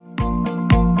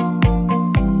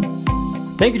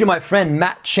Thank you to my friend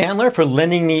Matt Chandler for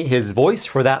lending me his voice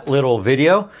for that little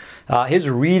video. His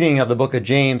reading of the book of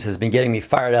James has been getting me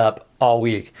fired up all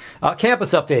week.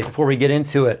 Campus update before we get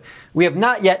into it. We have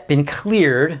not yet been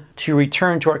cleared to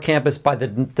return to our campus by the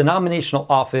denominational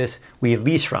office we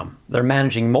lease from. They're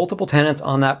managing multiple tenants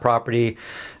on that property,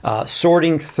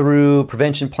 sorting through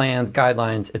prevention plans,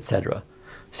 guidelines, etc.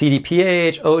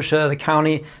 CDPH, OSHA, the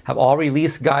county have all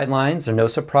released guidelines. They're no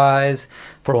surprise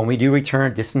for when we do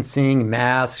return: distancing,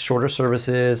 masks, shorter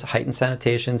services, heightened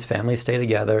sanitations, families stay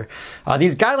together.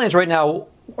 These guidelines right now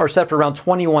are set for around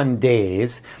 21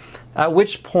 days, at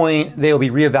which point they will be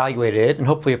reevaluated and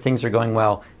hopefully, if things are going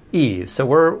well, ease. So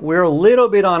we're a little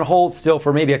bit on hold still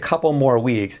for maybe a couple more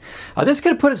weeks. This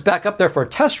could put us back up there for a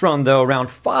test run though around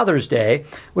Father's Day,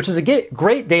 which is a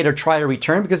great day to try to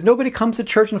return because nobody comes to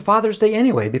church on Father's Day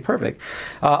anyway. It'd be perfect.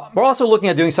 We're also looking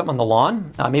at doing something on the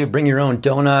lawn. Maybe bring your own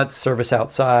donuts, service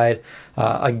outside.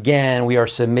 Again, we are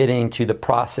submitting to the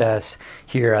process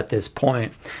here at this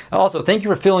point. Also, thank you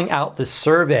for filling out the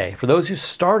survey. For those who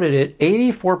started it,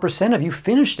 84% of you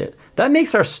finished it. That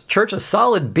makes our church a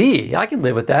solid B. I can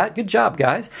live with that. Good job,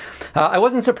 guys. I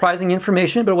wasn't surprising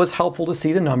information, but it was helpful to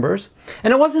see the numbers.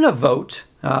 And it wasn't a vote.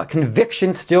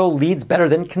 Conviction still leads better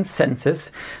than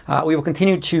consensus. We will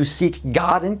continue to seek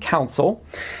God and counsel.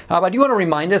 But I do want to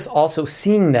remind us also,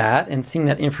 seeing that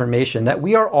information, that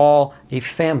we are all a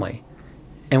family.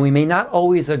 And we may not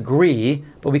always agree,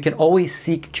 but we can always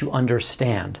seek to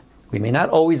understand. We may not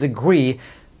always agree,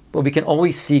 but we can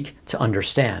always seek to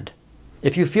understand.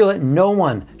 If you feel that no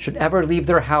one should ever leave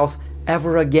their house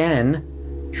ever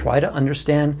again, try to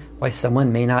understand why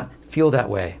someone may not feel that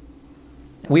way.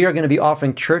 We are going to be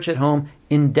offering church at home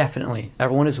indefinitely.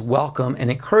 Everyone is welcome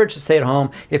and encouraged to stay at home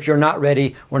if you're not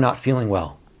ready or not feeling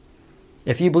well.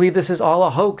 If you believe this is all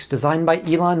a hoax designed by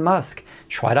Elon Musk,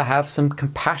 try to have some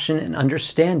compassion and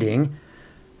understanding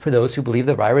for those who believe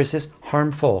the virus is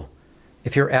harmful.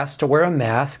 If you're asked to wear a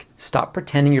mask, stop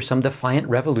pretending you're some defiant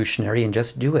revolutionary and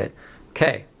just do it.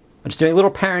 Okay, I'm just doing a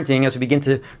little parenting as we begin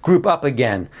to group up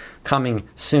again, coming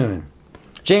soon.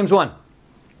 James 1.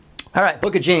 All right,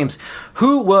 book of James. A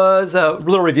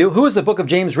little review. Who was the book of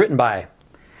James written by?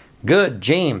 Good,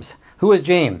 James. Who is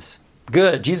James?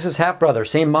 Good, Jesus' half-brother,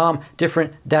 same mom,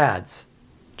 different dads.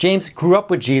 James grew up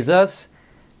with Jesus,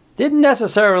 didn't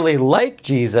necessarily like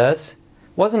Jesus,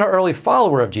 wasn't an early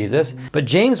follower of Jesus, but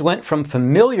James went from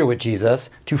familiar with Jesus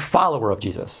to follower of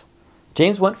Jesus.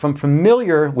 James went from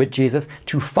familiar with Jesus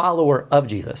to follower of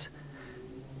Jesus,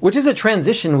 which is a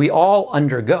transition we all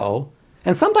undergo,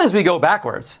 and sometimes we go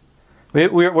backwards.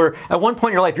 We're at one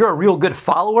point in your life, you're a real good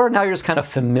follower, now you're just kind of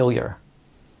familiar.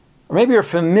 Or maybe you're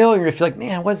familiar and you feel like,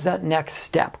 man, what's that next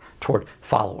step toward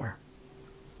follower?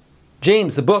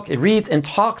 James, the book, it reads and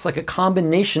talks like a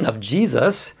combination of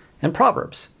Jesus and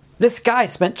Proverbs. This guy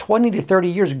spent 20 to 30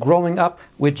 years growing up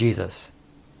with Jesus.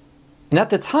 And at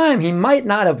the time, he might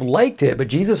not have liked it, but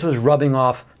Jesus was rubbing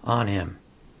off on him.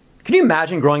 Can you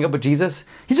imagine growing up with Jesus?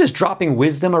 He's just dropping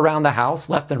wisdom around the house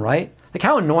left and right. Like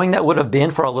how annoying that would have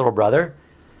been for a little brother.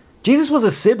 Jesus was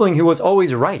a sibling who was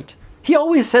always right. He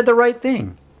always said the right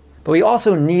thing. But we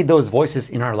also need those voices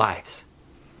in our lives.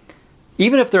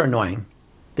 Even if they're annoying,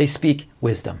 they speak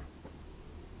wisdom.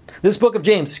 This book of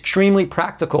James is extremely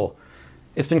practical.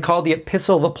 It's been called the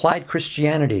Epistle of Applied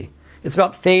Christianity. It's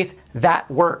about faith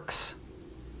that works.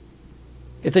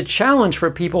 It's a challenge for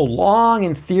people long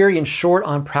in theory and short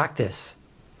on practice,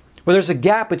 where there's a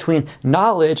gap between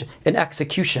knowledge and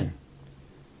execution.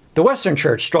 The Western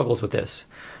church struggles with this.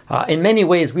 In many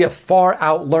ways, we have far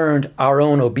outlearned our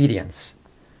own obedience.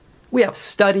 We have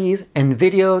studies and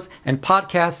videos and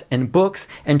podcasts and books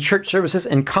and church services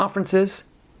and conferences.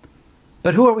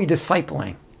 But who are we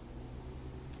discipling?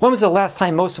 When was the last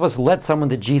time most of us led someone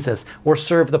to Jesus or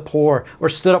served the poor or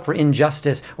stood up for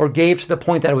injustice or gave to the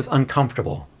point that it was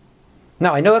uncomfortable?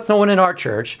 Now, I know that's no one in our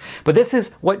church, but this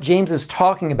is what James is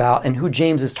talking about and who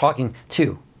James is talking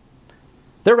to.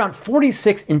 There are around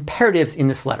 46 imperatives in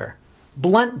this letter,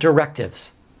 blunt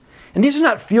directives. And these are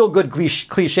not feel-good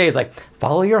cliches like,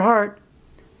 follow your heart.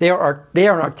 They are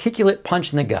an articulate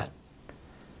punch in the gut.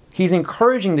 He's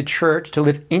encouraging the church to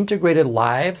live integrated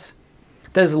lives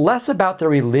that is less about their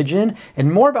religion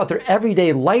and more about their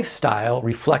everyday lifestyle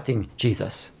reflecting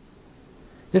Jesus.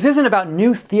 This isn't about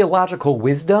new theological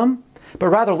wisdom, but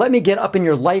rather let me get up in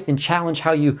your life and challenge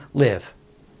how you live.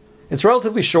 It's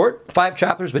relatively short, 5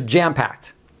 chapters, but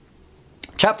jam-packed.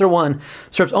 Chapter 1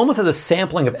 serves almost as a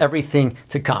sampling of everything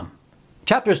to come.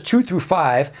 Chapters 2 through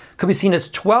 5 could be seen as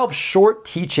 12 short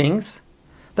teachings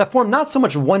that form not so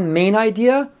much one main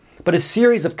idea, but a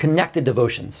series of connected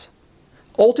devotions,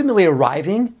 ultimately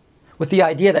arriving with the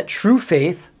idea that true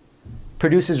faith,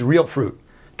 produces real fruit.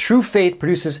 True faith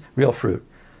produces real fruit.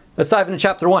 Let's dive into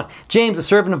chapter 1. James, a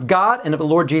servant of God and of the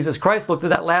Lord Jesus Christ, looked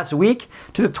at that last week,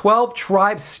 to the 12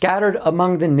 tribes scattered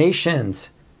among the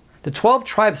nations. The 12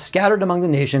 tribes scattered among the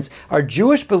nations are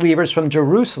Jewish believers from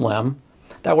Jerusalem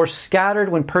that were scattered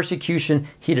when persecution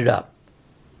heated up.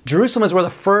 Jerusalem is where the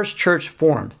first church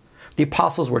formed. The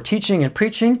apostles were teaching and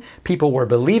preaching, people were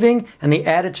believing, and they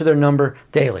added to their number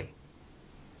daily.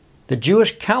 The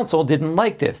Jewish council didn't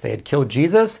like this. They had killed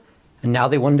Jesus, and now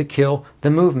they wanted to kill the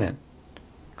movement.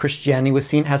 Christianity was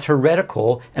seen as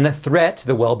heretical and a threat to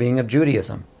the well-being of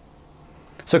Judaism.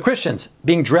 So Christians,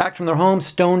 being dragged from their homes,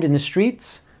 stoned in the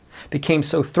streets, became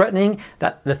so threatening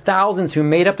that the thousands who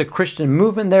made up the Christian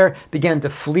movement there began to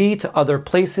flee to other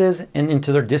places and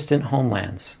into their distant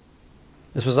homelands.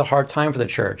 This was a hard time for the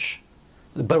church,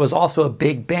 but it was also a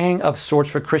big bang of sorts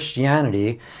for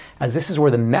Christianity, as this is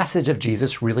where the message of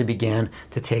Jesus really began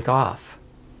to take off.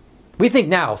 We think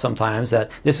now sometimes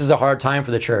that this is a hard time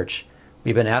for the church.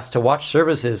 We've been asked to watch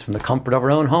services from the comfort of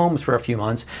our own homes for a few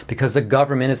months because the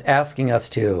government is asking us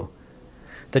to.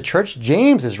 The church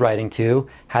James is writing to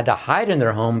had to hide in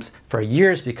their homes for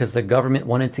years because the government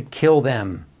wanted to kill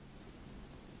them.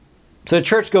 So the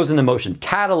church goes into motion,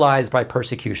 catalyzed by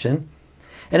persecution,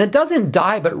 and it doesn't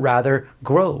die but rather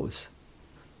grows.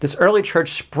 This early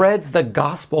church spreads the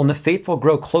gospel, and the faithful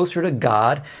grow closer to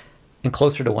God and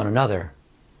closer to one another.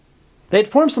 They had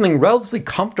formed something relatively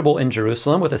comfortable in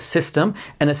Jerusalem with a system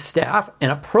and a staff and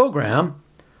a program,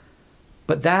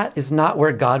 but that is not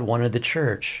where God wanted the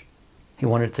church. He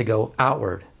wanted it to go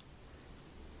outward,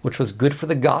 which was good for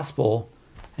the gospel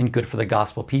and good for the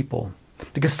gospel people.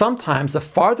 Because sometimes the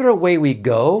farther away we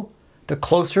go, the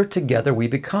closer together we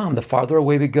become. The farther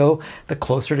away we go, the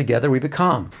closer together we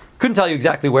become. Couldn't tell you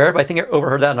exactly where, but I think I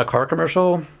overheard that in a car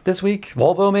commercial this week.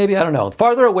 Volvo, maybe? I don't know. The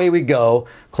farther away we go,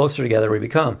 closer together we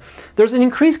become. There's an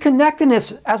increased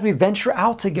connectedness as we venture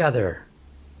out together.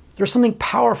 There's something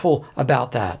powerful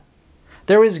about that.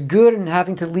 There is good in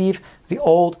having to leave the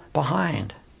old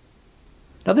behind.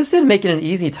 Now, this didn't make it an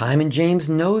easy time, and James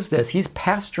knows this. He's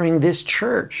pastoring this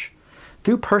church.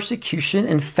 Through persecution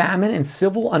and famine and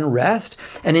civil unrest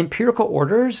and empirical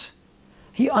orders,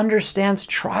 he understands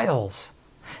trials.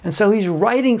 And so he's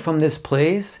writing from this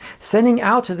place, sending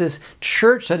out to this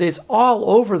church that is all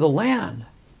over the land,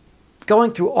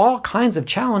 going through all kinds of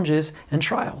challenges and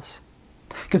trials.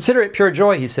 Consider it pure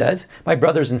joy, he says, my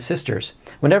brothers and sisters,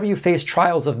 whenever you face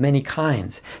trials of many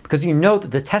kinds, because you know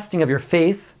that the testing of your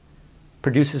faith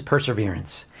produces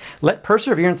perseverance. Let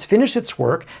perseverance finish its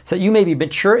work so that you may be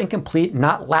mature and complete,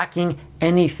 not lacking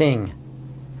anything.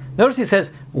 Notice he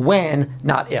says when,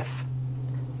 not if.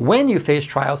 When you face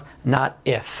trials, not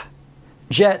if.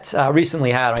 My son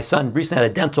recently had a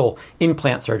dental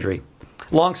implant surgery.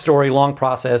 Long story, long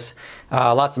process,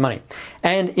 lots of money.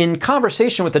 And in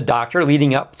conversation with the doctor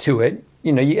leading up to it,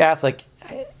 you ask,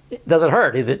 does it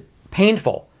hurt? Is it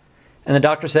painful? And the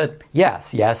doctor said,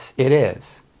 yes, it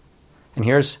is. And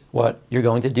here's what you're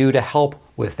going to do to help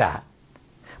with that.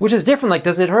 Which is different.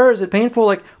 Does it hurt? Is it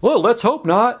painful? Well, let's hope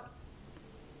not.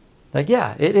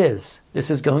 Yeah, it is.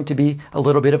 This is going to be a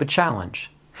little bit of a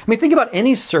challenge. Think about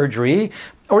any surgery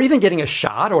or even getting a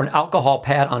shot or an alcohol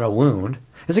pad on a wound.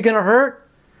 Is it going to hurt?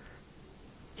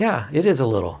 Yeah, it is a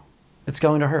little. It's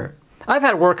going to hurt. I've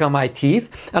had work on my teeth,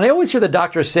 and I always hear the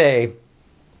doctor say,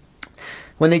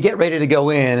 when they get ready to go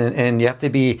in and you have to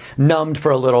be numbed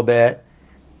for a little bit,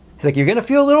 he's like, you're going to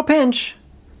feel a little pinch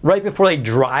right before they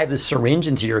drive the syringe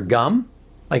into your gum.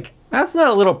 That's not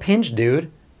a little pinch,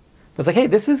 dude. It's hey,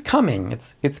 this is coming.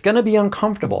 It's going to be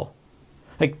uncomfortable.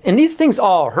 And these things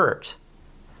all hurt.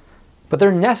 But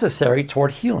they're necessary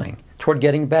toward healing, toward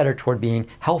getting better, toward being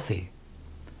healthy.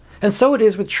 And so it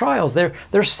is with trials.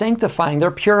 They're sanctifying, they're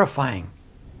purifying.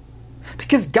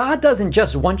 Because God doesn't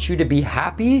just want you to be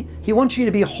happy, He wants you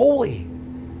to be holy,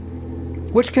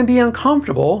 which can be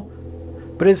uncomfortable,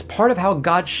 but is part of how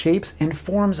God shapes and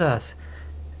forms us.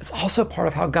 It's also part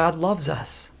of how God loves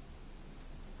us.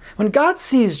 When God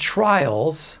sees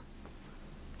trials,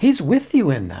 He's with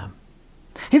you in them.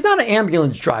 He's not an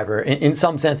ambulance driver in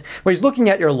some sense, where He's looking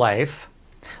at your life.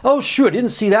 Oh, shoot, I didn't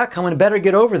see that coming. Better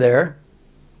get over there.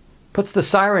 Puts the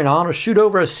siren on, or shoot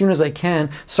over as soon as I can.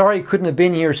 Sorry I couldn't have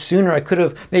been here sooner. I could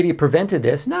have maybe prevented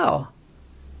this. No.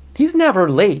 He's never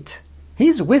late.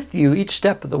 He's with you each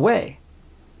step of the way.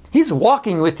 He's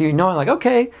walking with you knowing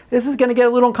okay, this is going to get a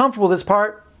little uncomfortable, this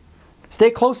part. Stay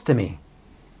close to me.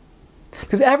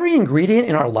 Because every ingredient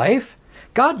in our life,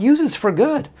 God uses for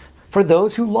good, for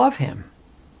those who love Him.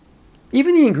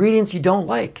 Even the ingredients you don't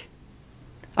like.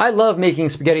 I love making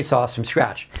spaghetti sauce from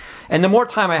scratch. And the more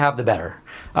time I have, the better.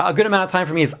 A good amount of time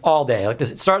for me is all day. I like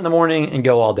to start in the morning and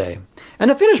go all day. And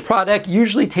the finished product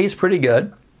usually tastes pretty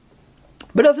good,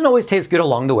 but doesn't always taste good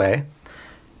along the way.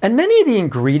 And many of the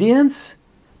ingredients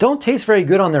don't taste very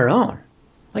good on their own.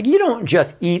 Like, you don't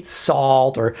just eat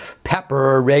salt or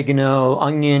pepper, oregano,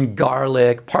 onion,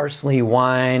 garlic, parsley,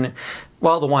 wine.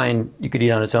 Well, the wine you could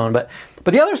eat on its own, but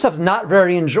the other stuff's not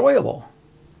very enjoyable.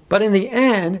 But in the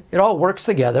end, it all works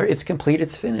together. It's complete,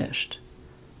 it's finished.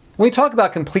 When we talk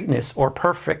about completeness or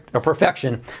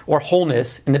perfection or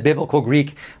wholeness in the biblical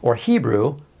Greek or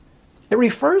Hebrew, it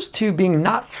refers to being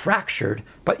not fractured,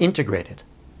 but integrated,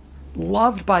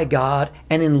 loved by God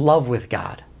and in love with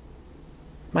God.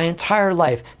 My entire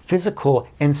life, physical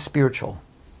and spiritual.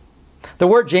 The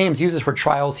word James uses for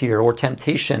trials here, or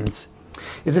temptations,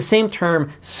 is the same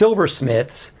term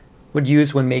silversmiths would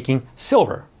use when making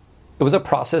silver. It was a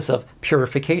process of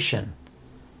purification.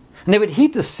 And they would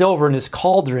heat the silver in this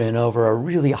cauldron over a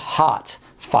really hot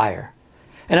fire.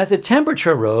 And as the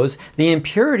temperature rose, the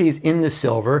impurities in the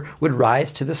silver would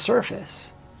rise to the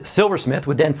surface. The silversmith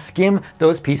would then skim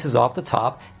those pieces off the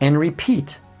top and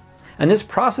repeat. And this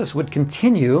process would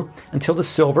continue until the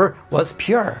silver was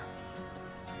pure.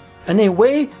 And the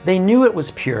way they knew it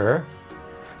was pure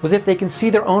was if they can see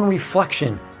their own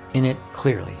reflection in it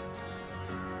clearly.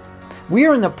 We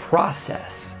are in the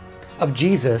process of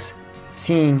Jesus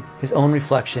seeing his own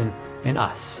reflection in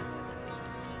us.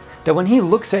 That when he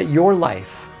looks at your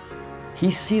life, he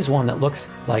sees one that looks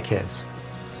like his.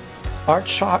 Our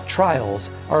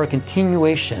trials are a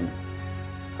continuation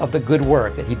of the good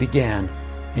work that he began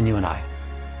in you and I.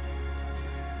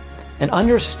 And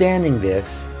understanding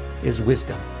this is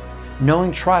wisdom.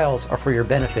 Knowing trials are for your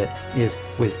benefit is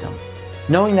wisdom.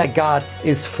 Knowing that God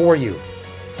is for you,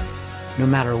 no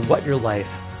matter what your life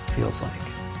feels like.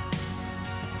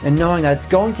 And knowing that it's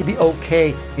going to be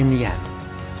okay in the end.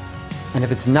 And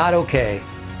if it's not okay,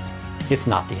 it's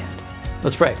not the end.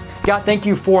 Let's pray. God, thank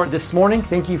you for this morning.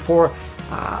 Thank you for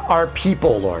our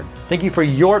people, Lord. Thank you for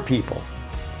your people.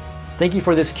 Thank you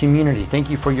for this community. Thank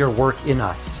you for your work in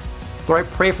us. Lord, I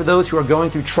pray for those who are going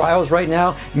through trials right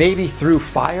now, maybe through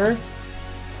fire,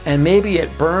 and maybe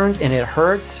it burns and it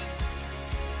hurts.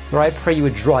 Lord, I pray you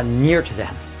would draw near to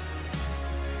them.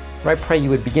 Lord, I pray you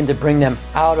would begin to bring them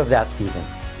out of that season.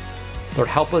 Lord,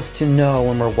 help us to know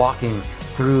when we're walking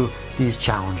through these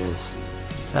challenges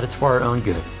that it's for our own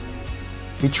good.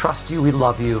 We trust you, we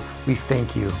love you, we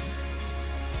thank you.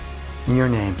 In your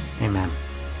name, amen.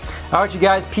 All right, you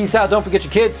guys, peace out. Don't forget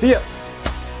your kids. See ya.